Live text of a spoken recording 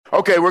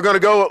Okay, we're going to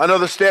go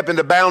another step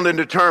into bound and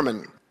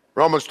determined.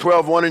 Romans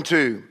 12, 1 and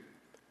 2.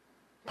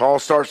 Paul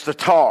starts to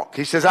talk.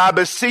 He says, I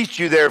beseech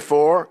you,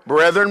 therefore,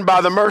 brethren,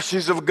 by the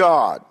mercies of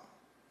God,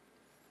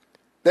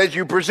 that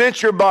you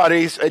present your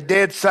bodies a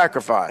dead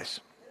sacrifice.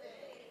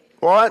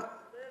 What?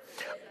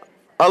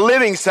 A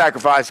living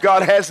sacrifice.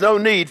 God has no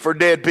need for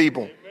dead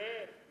people.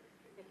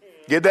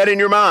 Get that in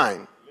your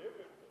mind.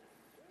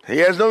 He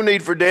has no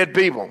need for dead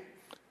people.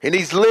 He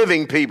needs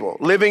living people,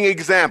 living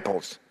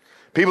examples,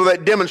 people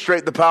that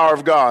demonstrate the power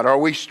of God. Are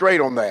we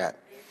straight on that?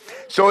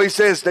 So he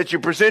says that you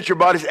present your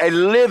bodies a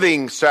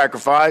living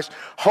sacrifice,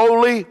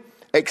 holy,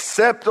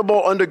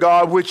 acceptable unto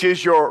God, which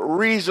is your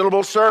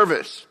reasonable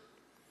service.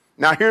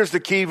 Now here's the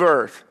key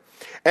verse.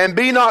 And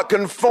be not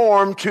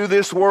conformed to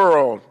this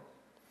world.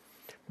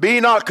 Be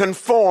not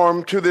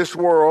conformed to this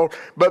world,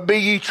 but be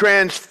ye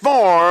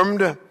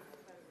transformed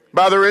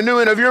by the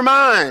renewing of your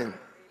mind,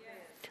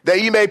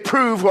 that ye may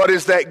prove what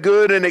is that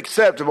good and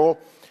acceptable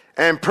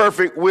and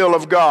perfect will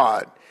of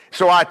God.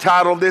 So I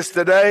titled this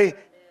today,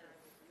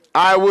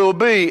 I will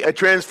be a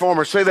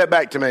transformer. Say that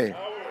back to me.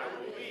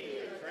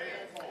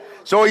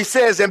 So he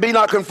says, and be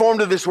not conformed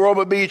to this world,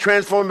 but be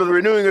transformed by the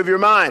renewing of your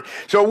mind.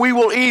 So we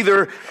will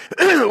either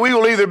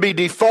be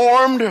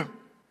deformed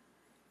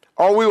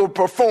or we will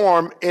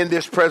perform in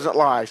this present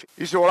life.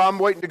 You say, well, I'm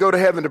waiting to go to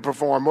heaven to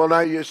perform. Well, now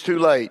it's too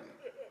late.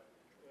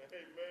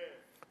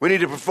 We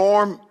need to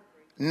perform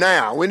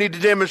now. We need to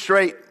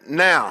demonstrate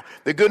now.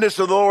 The goodness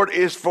of the Lord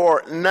is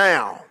for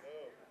now.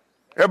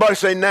 Everybody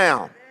say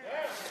now.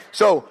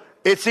 So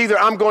it's either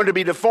I'm going to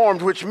be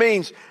deformed, which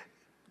means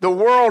the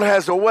world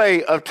has a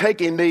way of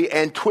taking me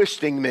and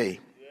twisting me.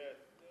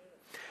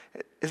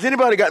 Has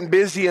anybody gotten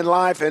busy in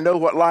life and know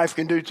what life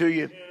can do to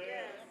you?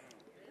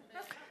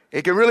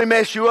 It can really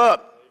mess you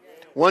up.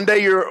 One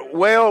day you're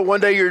well,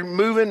 one day you're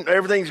moving,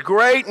 everything's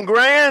great and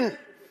grand.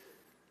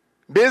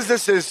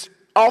 Business is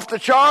off the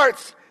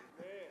charts.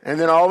 And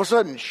then all of a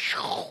sudden,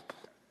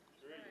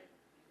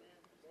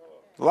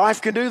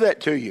 life can do that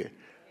to you.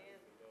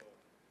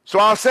 So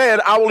I said,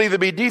 I will either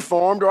be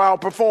deformed or I'll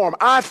perform.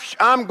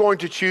 I'm going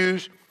to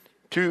choose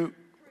to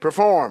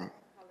perform.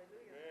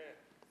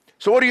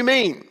 So what do you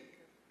mean?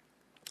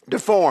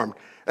 Deformed.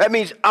 That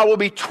means I will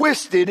be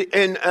twisted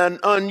in an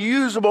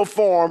unusable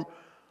form,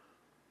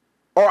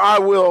 or I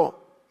will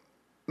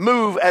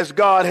move as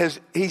God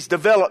He's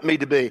developed me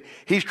to be.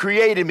 He's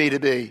created me to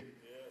be.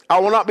 I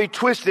will not be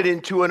twisted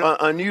into an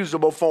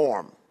unusable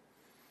form,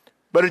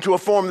 but into a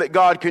form that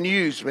God can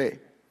use me.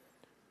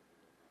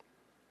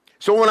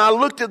 So when I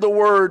looked at the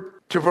word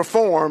to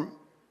perform,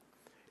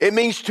 it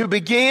means to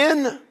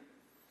begin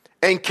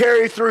and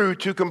carry through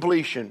to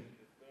completion.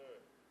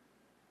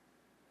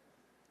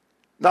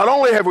 Not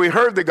only have we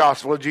heard the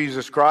gospel of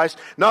Jesus Christ,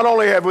 not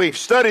only have we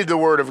studied the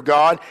word of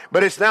God,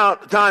 but it's now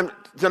time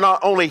to not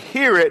only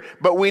hear it,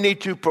 but we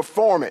need to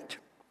perform it.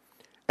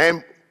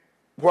 And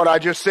what I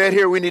just said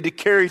here, we need to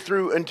carry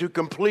through into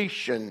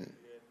completion.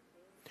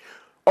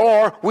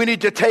 Or we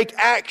need to take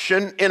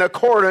action in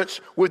accordance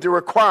with the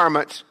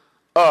requirements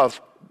of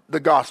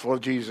the gospel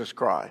of Jesus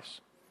Christ.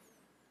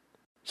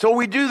 So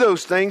we do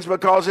those things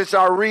because it's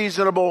our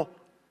reasonable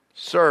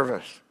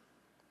service.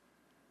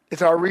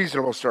 It's our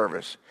reasonable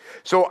service.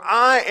 So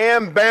I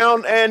am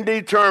bound and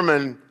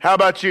determined. How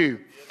about you?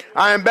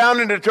 I am bound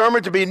and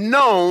determined to be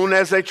known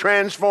as a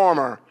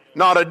transformer,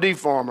 not a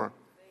deformer.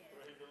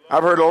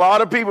 I've heard a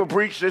lot of people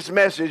preach this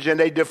message and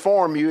they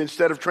deform you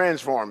instead of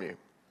transform you.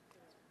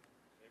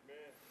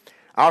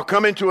 I'll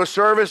come into a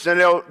service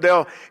and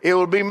it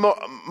will be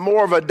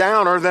more of a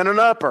downer than an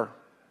upper.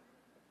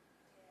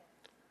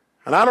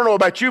 And I don't know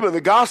about you, but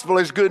the gospel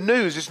is good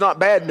news. It's not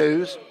bad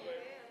news.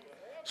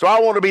 So I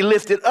want to be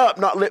lifted up,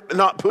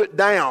 not put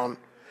down.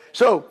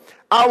 So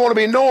I want to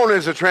be known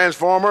as a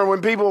transformer.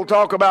 When people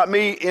talk about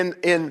me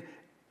in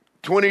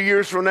 20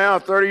 years from now,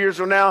 30 years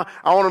from now,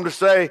 I want them to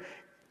say,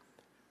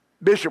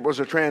 Bishop was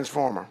a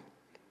transformer.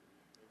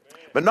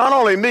 But not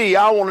only me,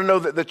 I want to know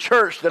that the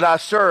church that I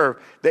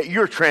serve, that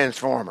you're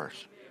transformers.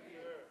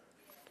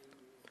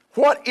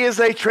 What is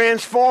a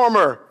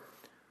transformer?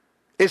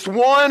 It's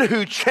one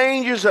who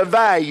changes a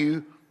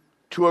value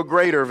to a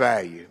greater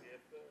value.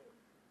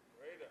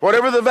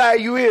 Whatever the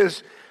value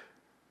is,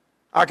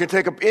 I can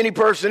take any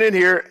person in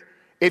here.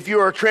 If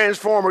you're a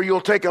transformer,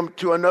 you'll take them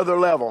to another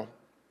level,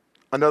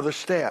 another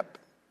step.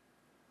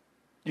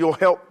 You'll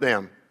help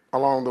them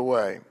along the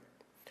way.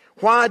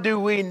 Why do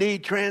we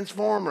need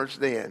transformers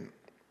then?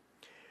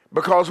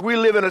 Because we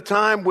live in a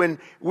time when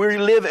we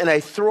live in a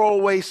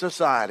throwaway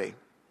society.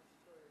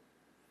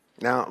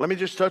 Now, let me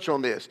just touch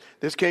on this.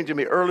 This came to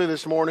me early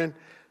this morning.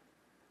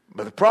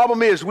 But the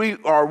problem is we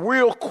are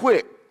real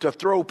quick to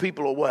throw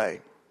people away.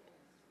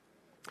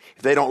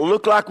 If they don't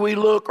look like we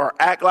look or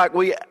act like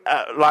we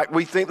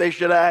think they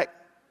should act,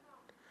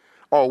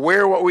 or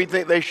wear what we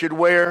think they should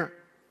wear,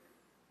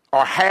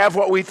 or have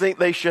what we think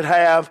they should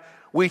have,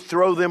 we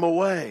throw them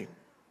away.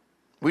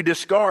 We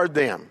discard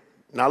them.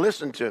 Now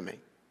listen to me.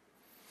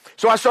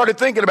 So I started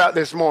thinking about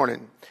this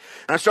morning.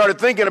 I started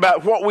thinking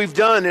about what we've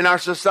done in our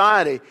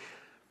society.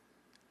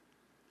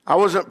 I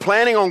wasn't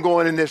planning on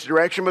going in this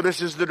direction, but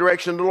this is the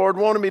direction the Lord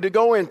wanted me to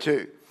go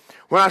into.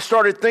 When I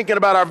started thinking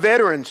about our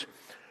veterans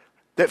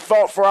that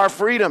fought for our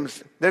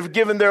freedoms, they've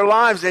given their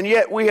lives, and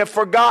yet we have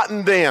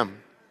forgotten them.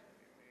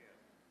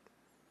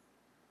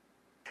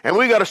 And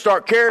we got to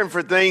start caring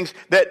for things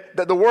that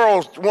the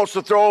world wants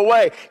to throw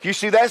away. You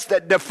see, that's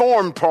that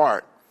deformed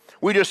part.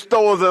 We just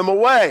throw them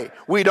away.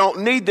 We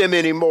don't need them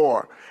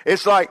anymore.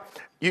 It's like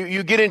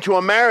you get into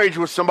a marriage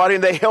with somebody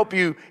and they help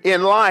you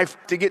in life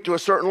to get to a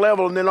certain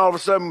level, and then all of a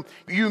sudden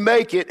you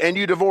make it and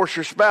you divorce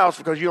your spouse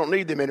because you don't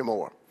need them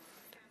anymore.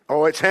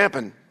 Oh, it's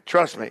happened.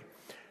 Trust me.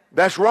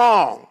 That's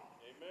wrong.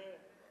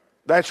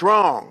 That's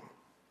wrong.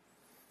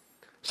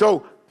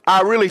 So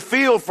I really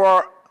feel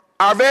for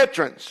our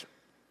veterans.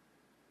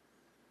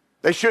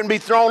 They shouldn't be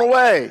thrown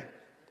away.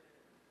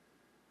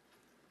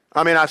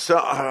 I mean, I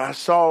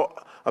saw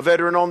a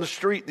veteran on the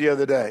street the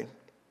other day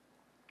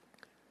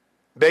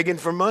begging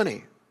for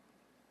money.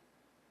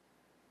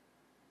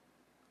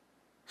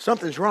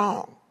 Something's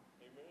wrong.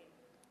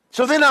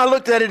 So then I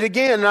looked at it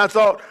again and I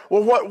thought,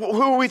 well,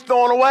 who are we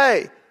throwing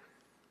away?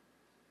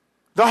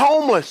 The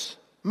homeless.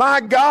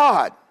 My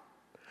God.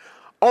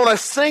 On a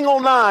single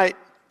night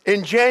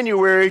in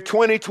January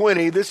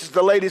 2020, this is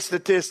the latest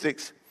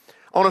statistics.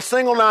 On a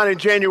single night in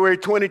January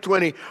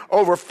 2020,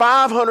 over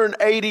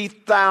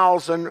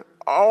 580,000,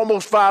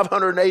 almost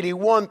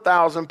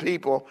 581,000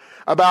 people,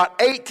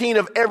 about 18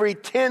 of every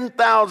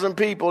 10,000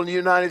 people in the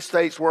United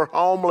States were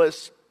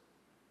homeless.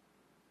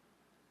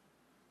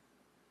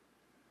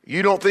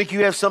 You don't think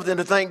you have something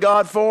to thank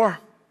God for?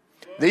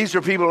 These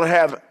are people that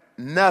have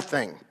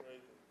nothing.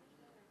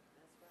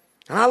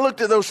 And I looked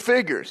at those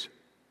figures.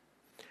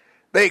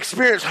 They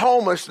experienced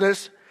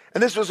homelessness,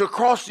 and this was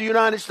across the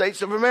United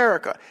States of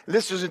America.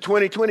 This was in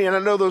 2020, and I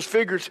know those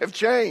figures have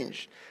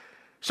changed.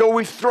 So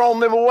we've thrown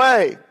them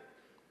away.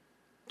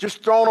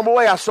 Just thrown them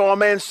away. I saw a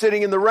man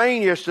sitting in the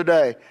rain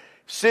yesterday,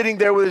 sitting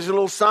there with his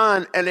little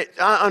sign, and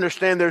I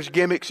understand there's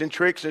gimmicks and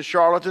tricks and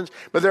charlatans,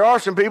 but there are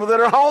some people that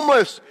are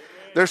homeless.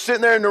 They're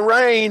sitting there in the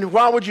rain.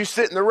 Why would you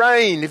sit in the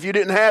rain if you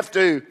didn't have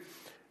to?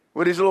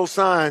 With his little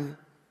sign,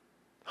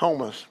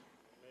 homeless,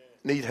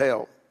 need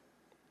help.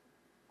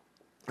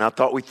 And I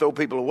thought we'd throw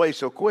people away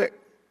so quick.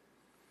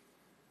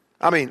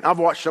 I mean, I've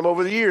watched them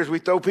over the years. We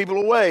throw people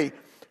away.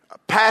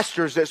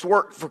 Pastors that's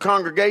worked for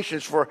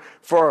congregations for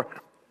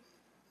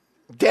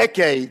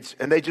decades,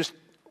 and they just,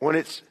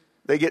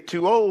 they get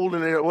too old,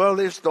 and they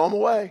just throw them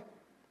away.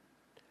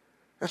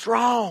 That's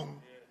wrong.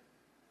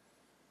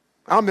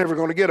 I'm never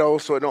going to get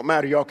old, so it don't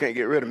matter. Y'all can't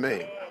get rid of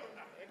me.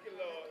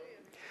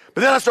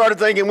 But then I started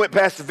thinking, went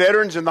past the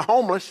veterans and the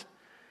homeless.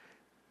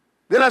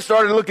 Then I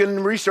started looking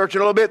and researching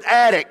a little bit,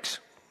 addicts.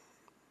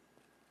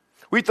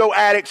 We throw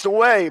addicts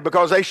away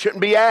because they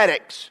shouldn't be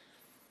addicts.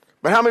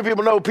 But how many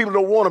people know people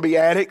don't want to be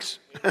addicts?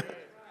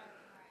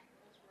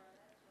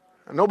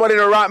 Nobody in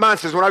their right mind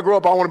says, when I grow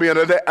up, I want to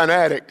be an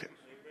addict.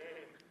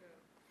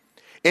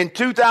 In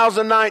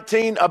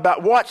 2019,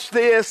 watch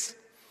this.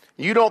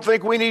 You don't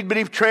think we need to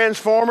be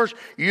transformers?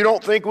 You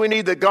don't think we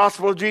need the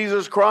gospel of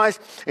Jesus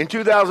Christ? In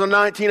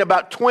 2019,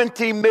 about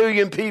 20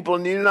 million people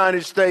in the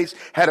United States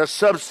had a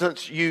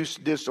substance use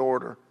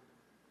disorder.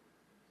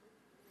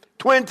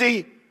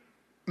 20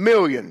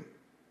 million.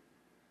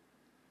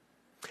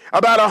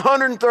 About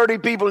 130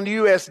 people in the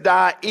U.S.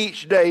 die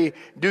each day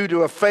due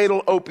to a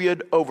fatal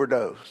opioid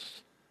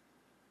overdose.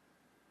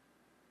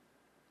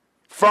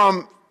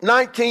 From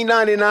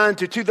 1999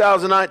 to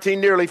 2019,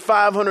 nearly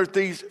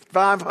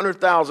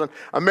 500,000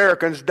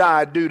 Americans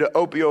died due to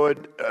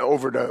opioid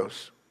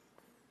overdose.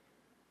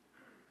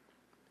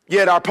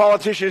 Yet our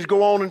politicians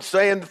go on and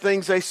saying the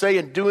things they say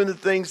and doing the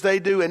things they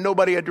do, and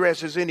nobody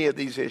addresses any of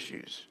these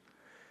issues.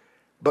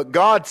 But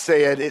God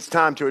said it's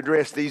time to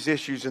address these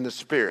issues in the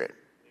Spirit.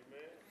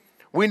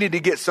 We need to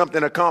get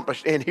something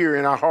accomplished in here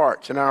in our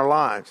hearts and our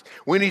lives.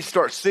 We need to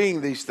start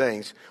seeing these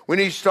things. We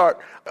need to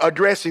start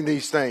addressing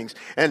these things.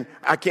 And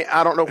I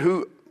don't know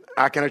who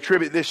I can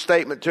attribute this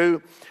statement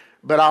to,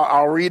 but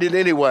I'll read it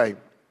anyway.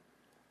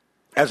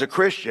 As a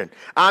Christian,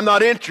 I'm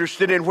not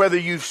interested in whether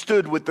you've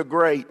stood with the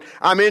great.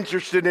 I'm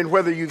interested in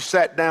whether you've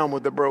sat down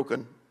with the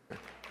broken.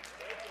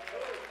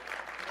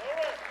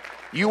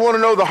 You want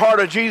to know the heart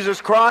of Jesus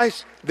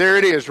Christ? There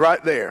it is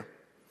right there.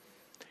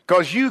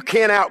 Because you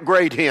can't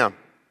outgrade him.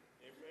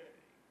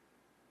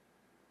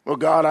 Well,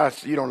 God,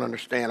 you don't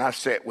understand. I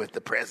sat with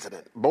the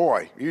president.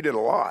 Boy, you did a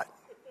lot.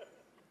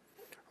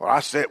 Or I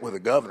sat with the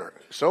governor.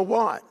 So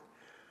what?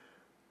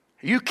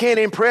 You can't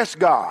impress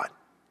God.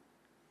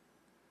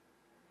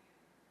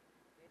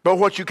 But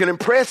what you can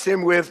impress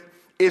him with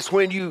is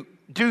when you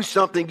do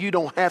something you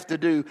don't have to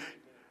do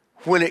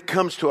when it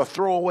comes to a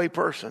throwaway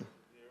person.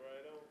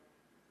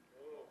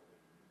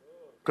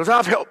 Because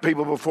I've helped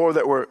people before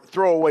that were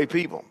throwaway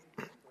people.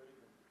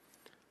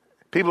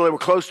 People that were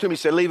close to me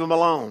said, leave them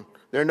alone.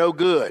 They're no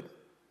good.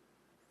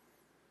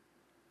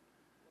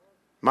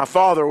 My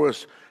father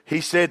he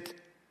said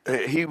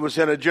he was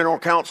in a general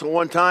council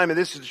one time, and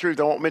this is the truth,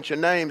 I won't mention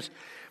names,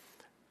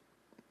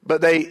 but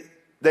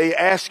they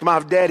asked my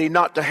daddy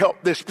not to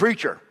help this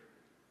preacher.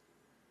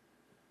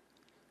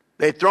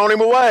 They'd thrown him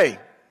away.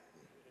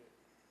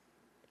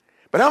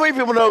 But how many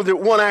people know that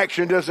one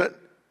action doesn't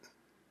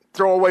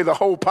throw away the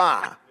whole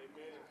pie?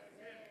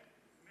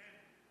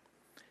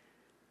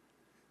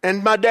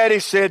 And my daddy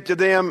said to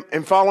them,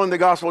 in following the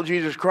gospel of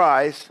Jesus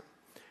Christ,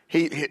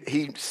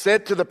 he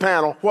said to the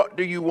panel, what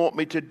do you want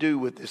me to do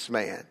with this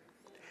man?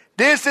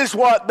 This is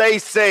what they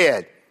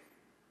said.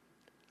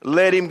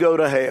 Let him go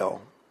to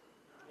hell.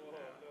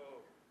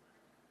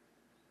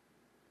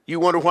 You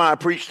wonder why I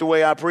preach the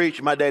way I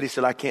preach? My daddy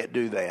said, I can't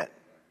do that.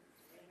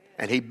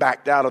 And he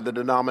backed out of the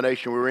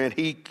denomination we were in.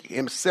 He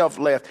himself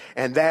left.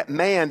 And that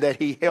man that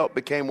he helped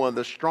became one of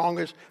the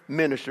strongest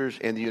ministers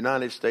in the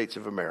United States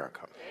of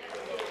America.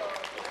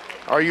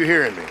 Are you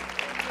hearing me?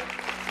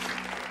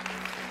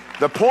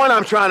 The point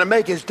I'm trying to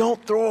make is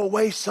don't throw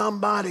away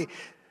somebody.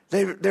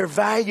 They're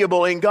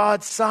valuable in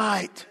God's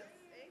sight.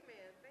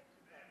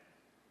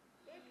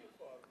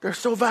 They're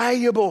so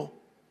valuable.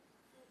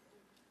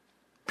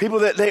 People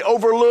that they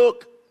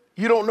overlook,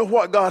 you don't know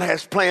what God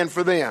has planned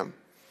for them.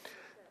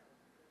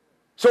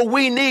 So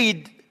we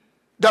need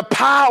the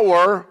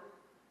power,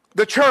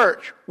 the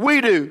church. We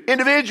do,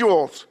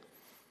 individuals.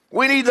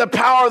 We need the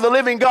power of the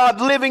living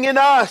God living in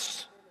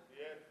us,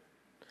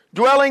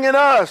 dwelling in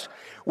us.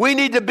 We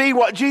need to be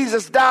what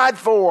Jesus died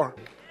for.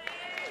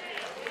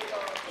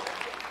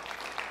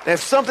 And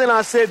if something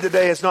I said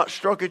today has not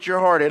struck at your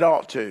heart, it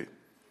ought to.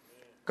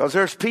 Because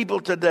there's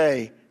people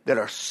today that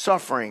are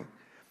suffering.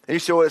 And you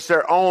say, well, it's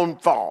their own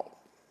fault.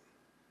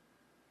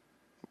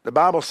 The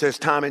Bible says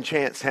time and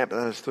chance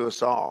happens to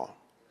us all.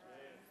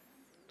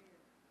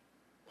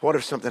 What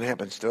if something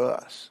happens to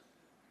us?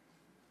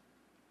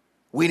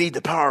 We need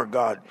the power of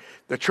God.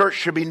 The church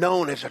should be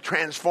known as a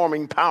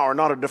transforming power,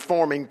 not a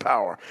deforming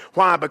power.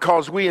 Why?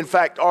 Because we, in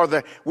fact,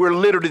 we're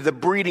literally the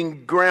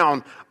breeding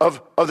ground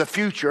of the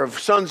future, of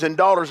sons and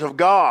daughters of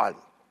God.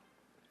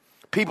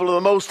 People of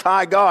the Most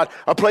High God,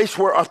 a place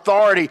where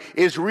authority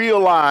is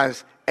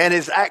realized and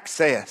is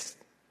accessed.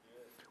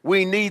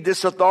 We need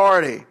this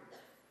authority.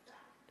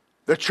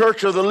 The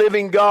church of the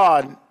living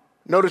God.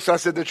 Notice I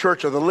said the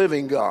church of the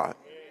living God.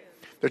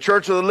 The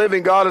church of the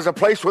living God is a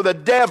place where the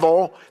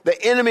devil, the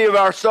enemy of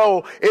our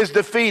soul, is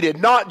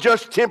defeated, not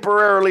just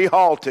temporarily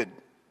halted.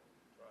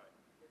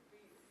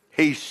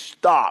 He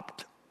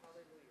stopped.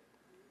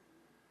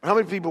 How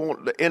many people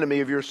want the enemy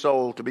of your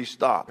soul to be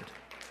stopped?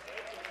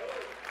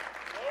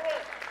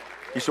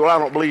 You say, well, I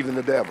don't believe in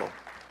the devil.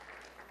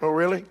 Oh,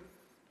 really?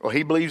 Well,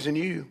 he believes in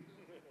you.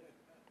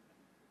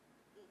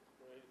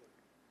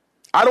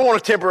 I don't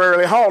want to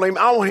temporarily halt him.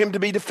 I want him to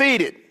be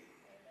defeated.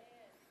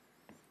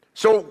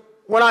 So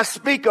when I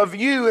speak of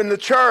you in the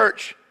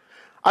church,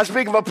 I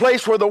speak of a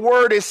place where the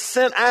word is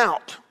sent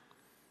out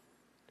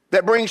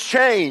that brings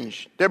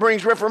change, that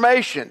brings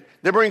reformation,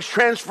 that brings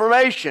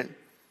transformation.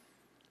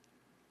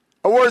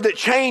 A word that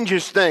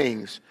changes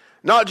things,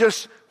 not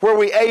just where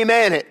we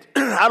amen it.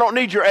 I don't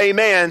need your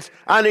amens.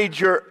 I need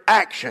your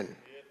action.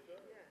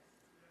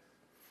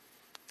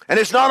 And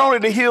it's not only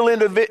to heal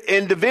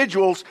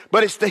individuals,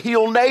 but it's to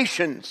heal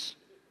nations.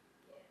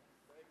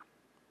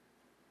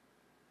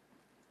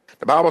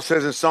 The Bible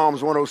says in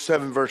Psalms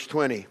 107 verse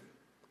 20,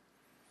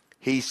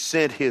 He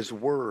sent His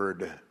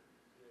word.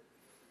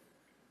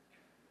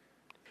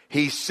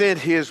 He sent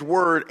His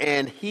word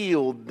and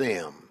healed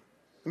them.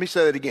 Let me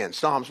say that again.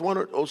 Psalms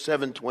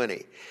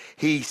 107:20.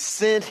 He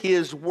sent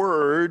His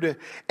word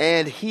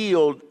and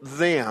healed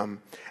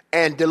them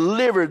and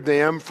delivered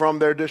them from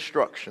their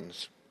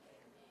destructions.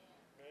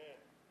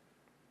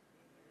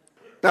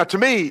 Now to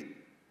me,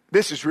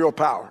 this is real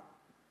power.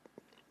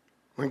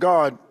 When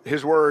God,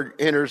 His word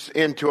enters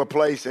into a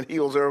place and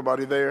heals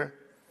everybody there,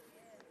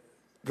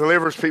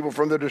 delivers people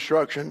from their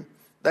destruction,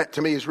 that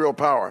to me is real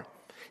power.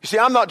 You see,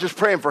 I'm not just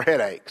praying for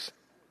headaches.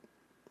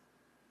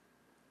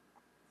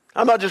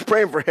 I'm not just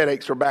praying for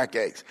headaches or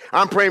backaches.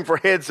 I'm praying for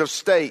heads of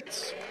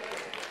states,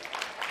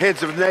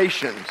 heads of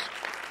nations,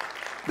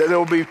 that they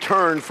will be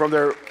turned from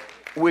their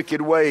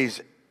wicked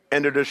ways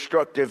and their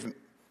destructive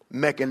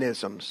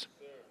mechanisms.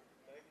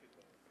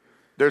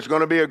 There's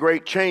going to be a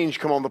great change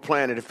come on the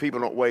planet if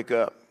people don't wake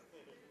up.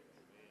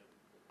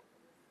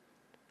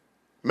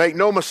 Make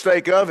no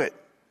mistake of it.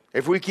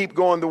 If we keep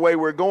going the way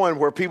we're going,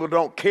 where people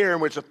don't care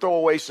and it's a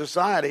throwaway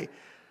society,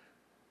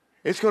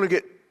 it's going to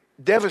get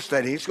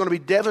devastating. It's going to be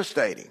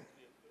devastating.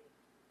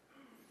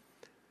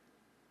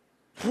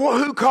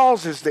 Who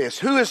causes this?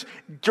 Who is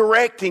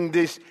directing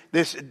this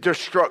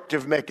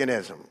destructive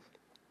mechanism?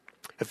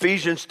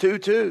 Ephesians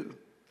 2:2.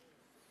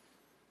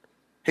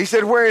 He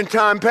said, where in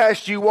time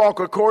past you walk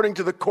according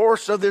to the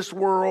course of this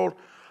world,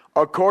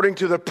 according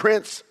to the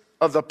prince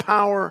of the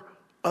power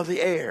of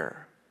the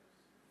air.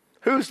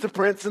 Who's the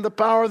prince and the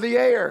power of the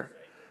air?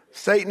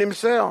 Satan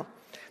himself.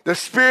 The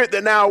spirit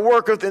that now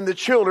worketh in the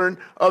children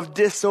of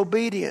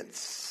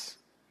disobedience.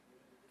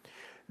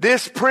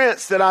 This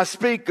prince that I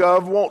speak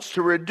of wants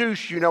to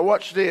reduce you. Now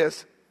watch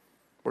this.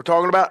 We're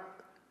talking about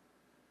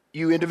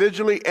you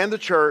individually and the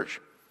church.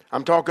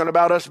 I'm talking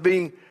about us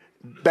being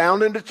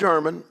bound and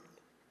determined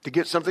to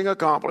get something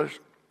accomplished.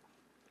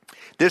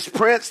 This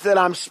prince that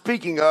I'm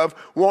speaking of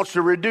wants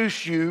to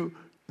reduce you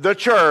the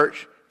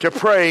church to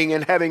praying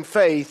and having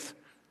faith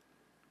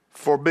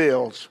for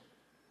bills.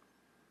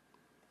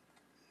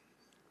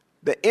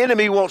 The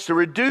enemy wants to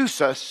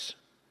reduce us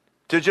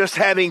to just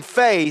having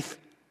faith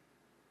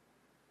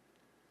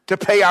to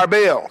pay our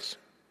bills.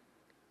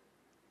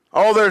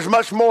 Oh, there's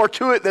much more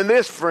to it than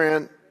this,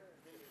 friend.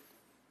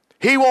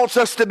 He wants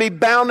us to be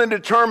bound and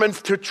determined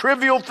to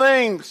trivial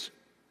things.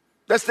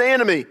 That's the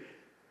enemy.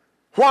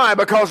 Why?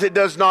 Because it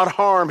does not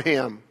harm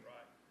him.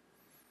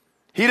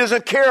 He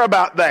doesn't care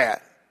about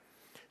that.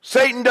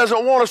 Satan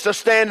doesn't want us to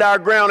stand our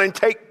ground and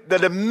take the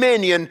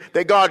dominion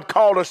that God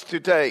called us to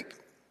take.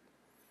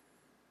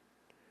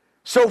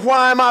 So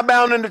why am I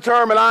bound and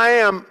determined? I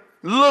am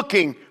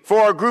looking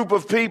for a group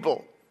of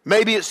people,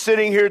 maybe it's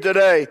sitting here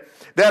today,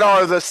 that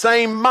are the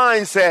same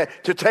mindset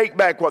to take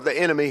back what the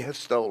enemy has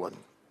stolen.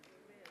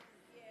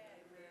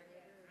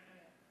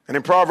 And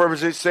in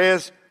Proverbs it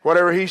says,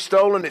 whatever he's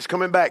stolen, it's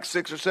coming back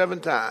 6 or 7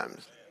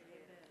 times.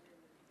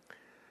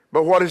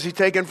 But what has he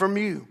taken from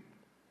you?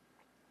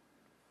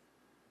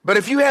 But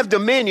if you have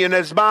dominion,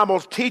 as the Bible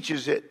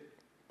teaches it,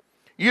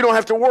 you don't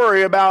have to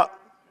worry about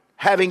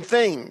having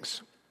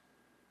things.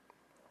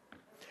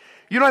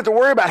 You don't have to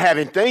worry about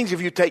having things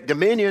if you take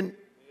dominion,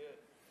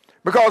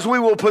 because we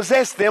will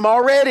possess them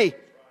already.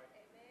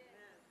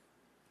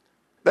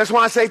 That's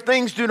why I say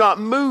things do not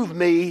move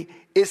me.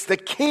 It's the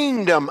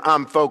kingdom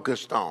I'm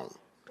focused on.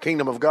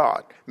 Kingdom of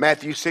God.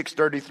 Matthew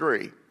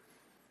 6:33.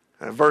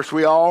 A verse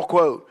we all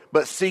quote.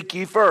 But seek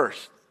ye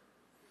first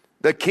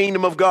the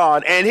kingdom of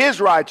God and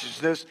his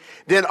righteousness,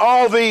 then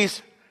all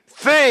these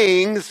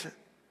things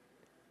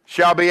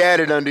shall be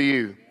added unto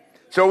you.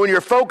 So when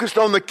you're focused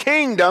on the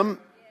kingdom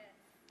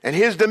and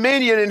his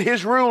dominion and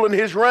his rule and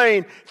his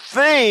reign,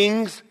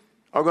 things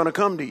are going to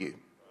come to you.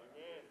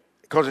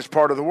 Because it's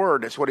part of the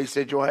word. That's what he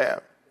said you'll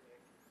have.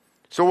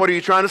 So what are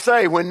you trying to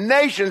say? When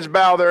nations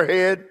bow their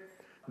head,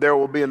 there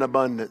will be an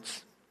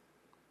abundance.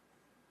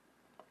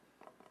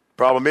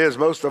 Problem is,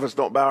 most of us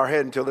don't bow our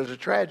head until there's a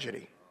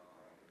tragedy.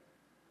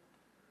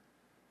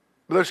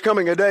 But there's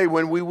coming a day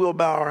when we will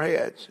bow our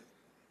heads.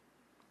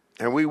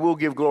 And we will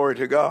give glory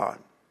to God.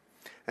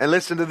 And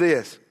listen to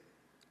this.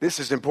 This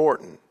is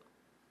important.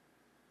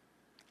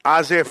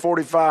 Isaiah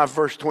 45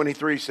 verse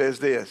 23 says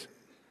this.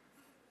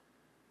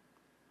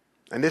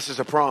 And this is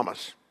a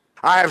promise.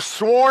 I have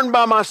sworn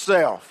by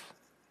myself.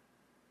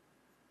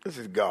 This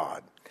is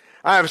God.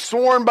 I have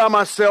sworn by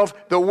myself,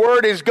 the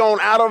word is gone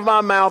out of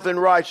my mouth in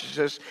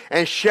righteousness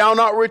and shall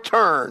not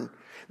return,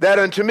 that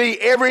unto me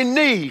every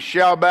knee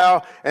shall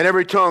bow and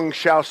every tongue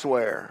shall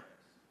swear.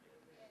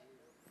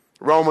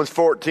 Romans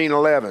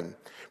 14:11.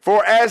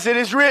 For as it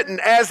is written,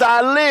 as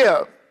I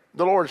live,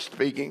 the Lord is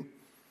speaking,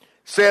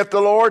 saith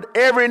the Lord,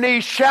 every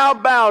knee shall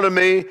bow to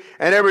me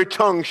and every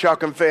tongue shall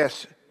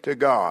confess to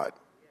God.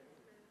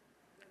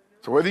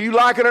 So whether you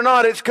like it or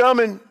not, it's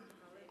coming.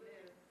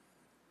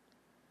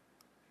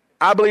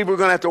 I believe we're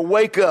going to have to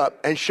wake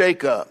up and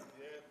shake up.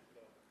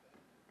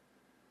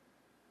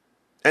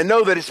 And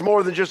know that it's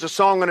more than just a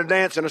song and a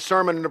dance and a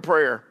sermon and a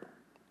prayer.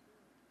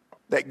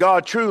 That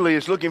God truly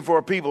is looking for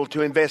a people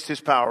to invest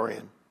his power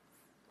in,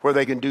 where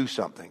they can do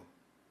something.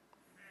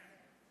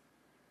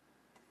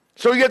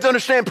 So you have to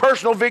understand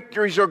personal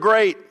victories are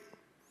great.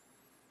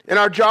 In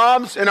our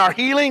jobs, in our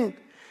healing.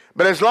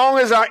 But as long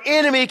as our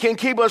enemy can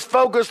keep us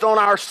focused on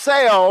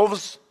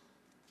ourselves,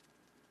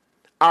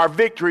 our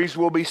victories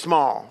will be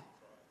small.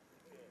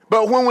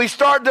 But when we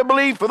start to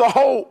believe for the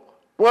whole,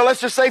 well, let's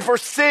just say for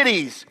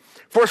cities,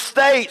 for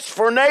states,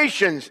 for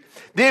nations,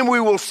 then we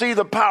will see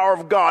the power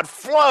of God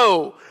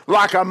flow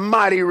like a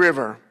mighty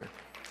river.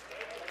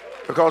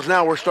 Because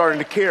now we're starting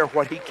to care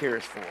what he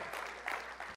cares for.